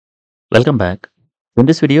Welcome back. In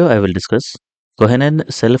this video, I will discuss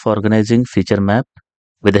Kohonen Self-Organizing Feature Map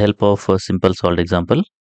with the help of a simple solved example.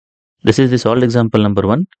 This is the solved example number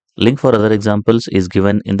 1. Link for other examples is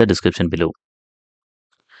given in the description below.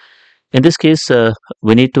 In this case,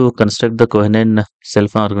 we need to construct the Kohonen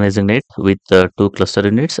Self-Organizing Net with 2 cluster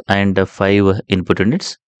units and 5 input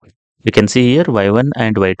units. We can see here y1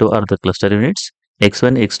 and y2 are the cluster units,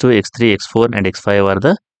 x1, x2, x3, x4 and x5 are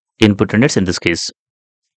the input units in this case.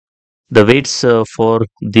 The weights for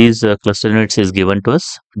these cluster units is given to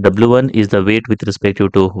us. W1 is the weight with respect to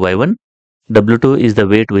Y1. W2 is the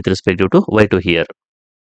weight with respect to Y2 here.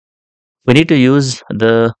 We need to use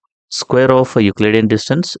the square of Euclidean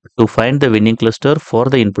distance to find the winning cluster for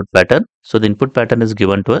the input pattern. So the input pattern is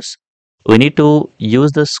given to us. We need to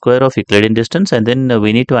use the square of Euclidean distance and then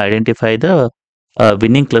we need to identify the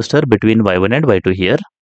winning cluster between Y1 and Y2 here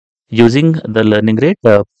using the learning rate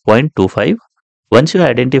 0.25. Once you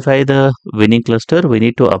identify the winning cluster, we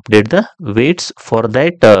need to update the weights for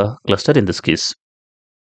that cluster in this case.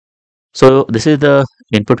 So this is the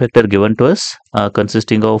input vector given to us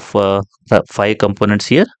consisting of 5 components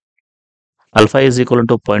here. Alpha is equal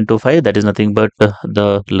to 0.25, that is nothing but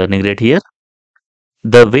the learning rate here.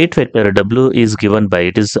 The weight vector W is given by,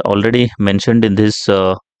 it is already mentioned in this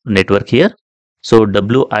network here. So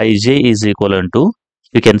Wij is equal to,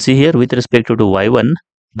 you can see here with respect to Y1,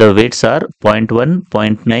 the weights are 0.1,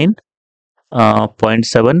 0.9,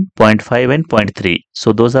 0.7, 0.5 and 0.3.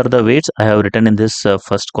 So those are the weights I have written in this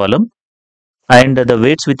first column. And the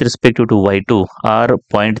weights with respect to Y2 are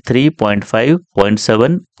 0.3, 0.5,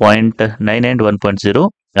 0.7, 0.9 and 1.0.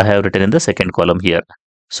 I have written in the second column here.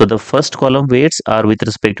 So the first column weights are with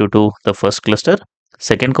respect to the first cluster.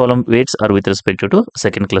 Second column weights are with respect to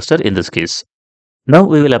second cluster in this case. Now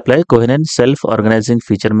we will apply Kohonen Self-Organizing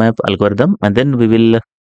Feature Map algorithm and then we will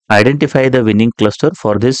identify the winning cluster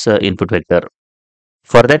for this input vector.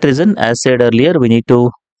 For that reason, as said earlier, we need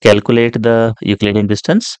to calculate the Euclidean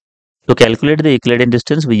distance. To calculate the Euclidean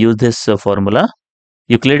distance, we use this formula.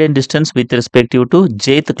 Euclidean distance with respect to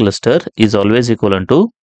jth cluster is always equal to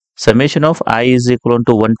summation of I is equal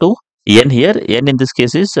to 1 to n here. N in this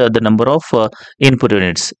case is the number of input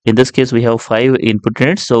units. In this case, we have 5 input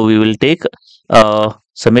units. So we will take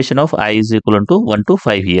summation of I is equal to 1 to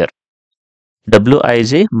 5 here.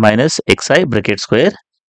 Wij minus xi bracket square.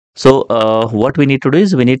 So what we need to do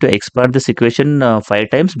is we need to expand this equation 5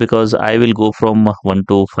 times because I will go from 1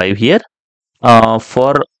 to 5 here.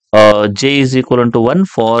 For j is equal to 1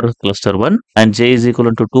 for cluster 1 and j is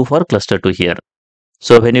equal to 2 for cluster 2 here.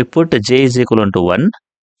 So when you put j is equal to 1,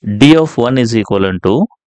 d of 1 is equal to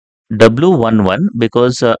w11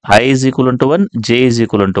 because I is equal to 1, j is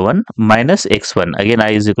equal to 1 minus x1. Again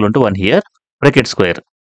I is equal to 1 here, bracket square,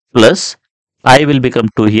 plus I will become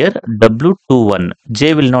 2 here, w21,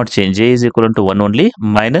 j will not change, j is equal to 1 only,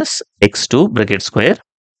 minus x2 bracket square.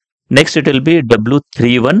 Next it will be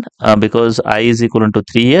w31 because I is equal to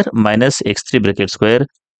 3 here, minus x3 bracket square,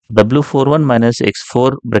 w41 minus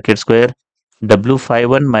x4 bracket square,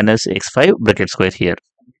 w51 minus x5 bracket square here.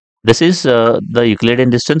 This is the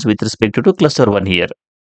Euclidean distance with respect to cluster 1 here.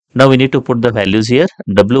 Now we need to put the values here.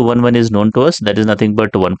 W11 is known to us, that is nothing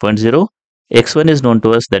but 1.0. X1 is known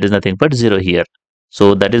to us, that is nothing but 0 here.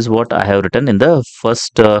 So that is what I have written in the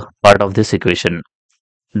first part of this equation.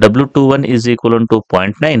 W21 is equal to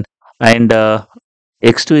 0.9 and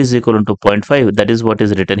X2 is equal to 0.5. That is what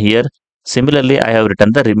is written here. Similarly, I have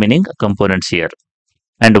written the remaining components here.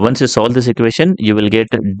 And once you solve this equation, you will get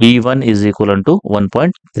D1 is equal to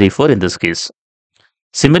 1.34 in this case.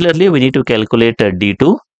 Similarly, we need to calculate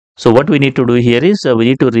D2. So what we need to do here is we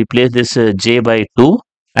need to replace this j by 2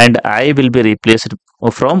 and I will be replaced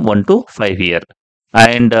from 1 to 5 here.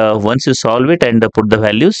 And once you solve it and put the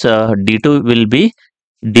values, D2 will be,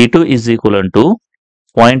 D2 is equal to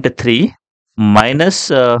 0.3 minus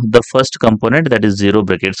the first component, that is 0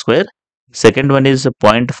 bracket square. Second one is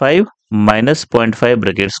 0.5 minus 0.5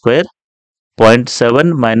 bracket square,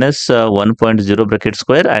 0.7 minus 1.0 bracket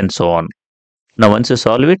square and so on. Now once you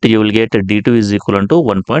solve it, you will get D2 is equal to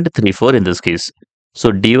 1.34 in this case.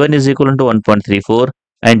 So D1 is equal to 1.34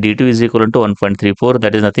 and D2 is equal to 1.34.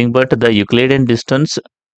 That is nothing but the Euclidean distance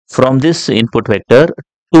from this input vector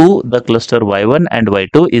to the cluster Y1 and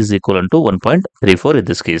Y2 is equal to 1.34 in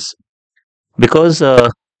this case. Because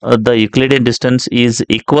the Euclidean distance is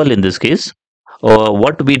equal in this case,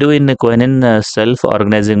 what we do in Kohonen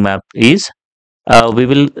self-organizing map is we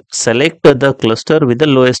will select the cluster with the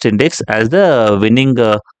lowest index as the winning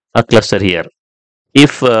cluster here.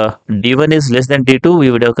 If D1 is less than D2,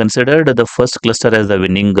 we would have considered the first cluster as the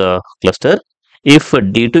winning cluster. If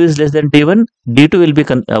D2 is less than D1, D2 will be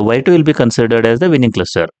Y2 will be considered as the winning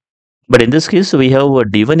cluster. But in this case, we have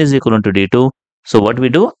D1 is equal to D2. So what we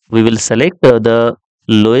do, we will select the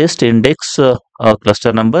lowest index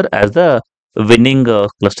cluster number as the winning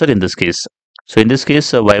cluster in this case. So in this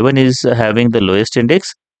case, Y1 is having the lowest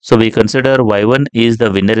index. So we consider Y1 is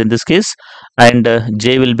the winner in this case, and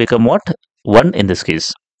J will become what? 1 in this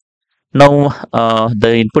case. Now,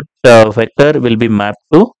 the input vector will be mapped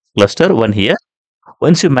to cluster 1 here.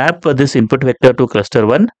 Once you map this input vector to cluster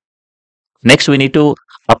 1, next we need to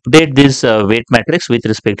update this weight matrix with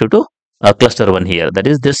respect to cluster 1 here. That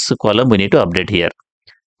is, this column we need to update here.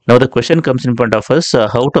 Now the question comes in front of us,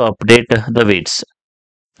 how to update the weights.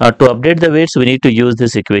 To update the weights, we need to use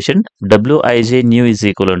this equation. Wij new is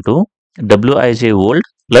equal to Wij old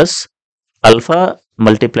plus alpha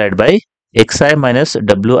multiplied by xi minus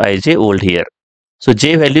Wij old here. So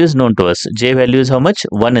J value is known to us. J value is how much?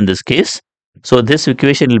 1 in this case. So this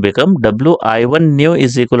equation will become Wi1 new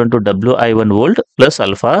is equal to Wi1 old plus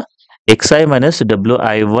alpha xi minus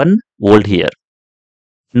Wi1 old here.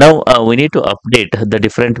 Now we need to update the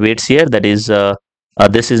different weights here. That is,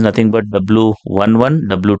 this is nothing but W11,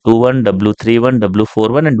 W21, W31,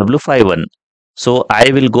 W41 and W51. So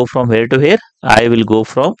I will go from here to here. I will go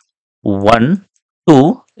from 1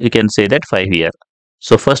 to, you can say that 5 here.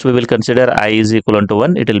 So first we will consider I is equal to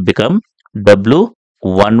 1. It will become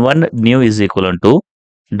W11 new is equal to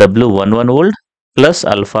W11 old plus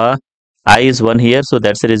alpha I is 1 here. So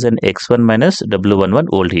that's the reason X1 minus W11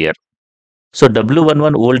 old here. So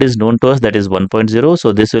W11 old is known to us, that is 1.0.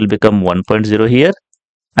 So this will become 1.0 here.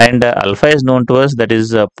 And alpha is known to us, that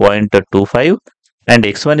is 0.25. And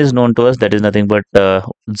X1 is known to us, that is nothing but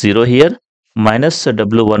 0 here. Minus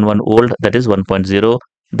W11 old, that is 1.0.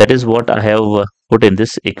 That is what I have put in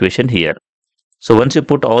this equation here. So once you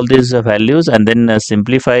put all these values and then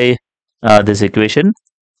simplify this equation,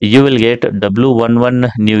 you will get W11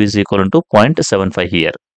 new is equal to 0.75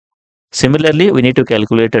 here. Similarly, we need to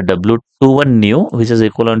calculate a W21 new, which is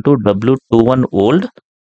equivalent to W21 old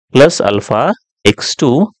plus alpha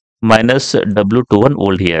x2 minus W21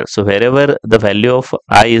 old here. So wherever the value of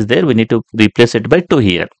I is there, we need to replace it by 2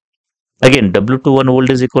 here. Again, W21 old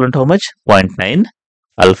is equivalent to how much? 0.9.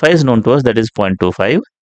 Alpha is known to us, that is 0.25.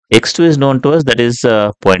 X2 is known to us, that is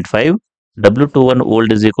 0.5. W21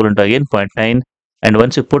 old is equivalent to again 0.9. And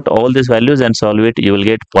once you put all these values and solve it, you will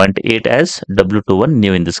get 0.8 as W21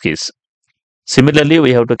 new in this case. Similarly,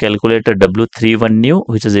 we have to calculate a W31 new,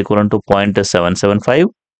 which is equivalent to 0.775.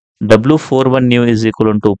 W41 new is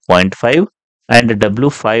equivalent to 0.5 and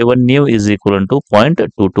W51 new is equivalent to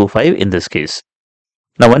 0.225 in this case.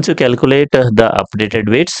 Now, once you calculate the updated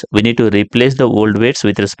weights, we need to replace the old weights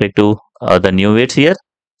with respect to the new weights here.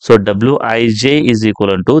 So, Wij is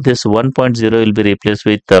equivalent to this 1.0 will be replaced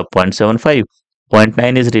with 0.75,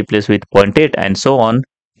 0.9 is replaced with 0.8 and so on.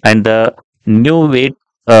 And the new weight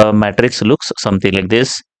matrix looks something like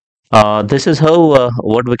this. This is how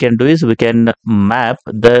what we can do is we can map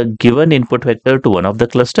the given input vector to one of the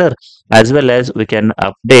cluster, as well as we can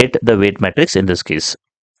update the weight matrix in this case.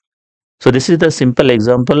 So this is the simple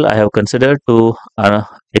example I have considered to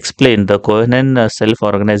explain the Kohonen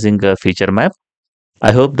self-organizing feature map.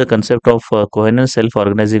 I hope the concept of Kohonen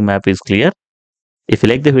self-organizing map is clear. If you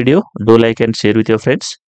like the video, do like and share with your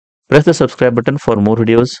friends. Press the subscribe button for more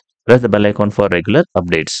videos. Press the bell icon for regular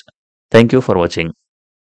updates. Thank you for watching.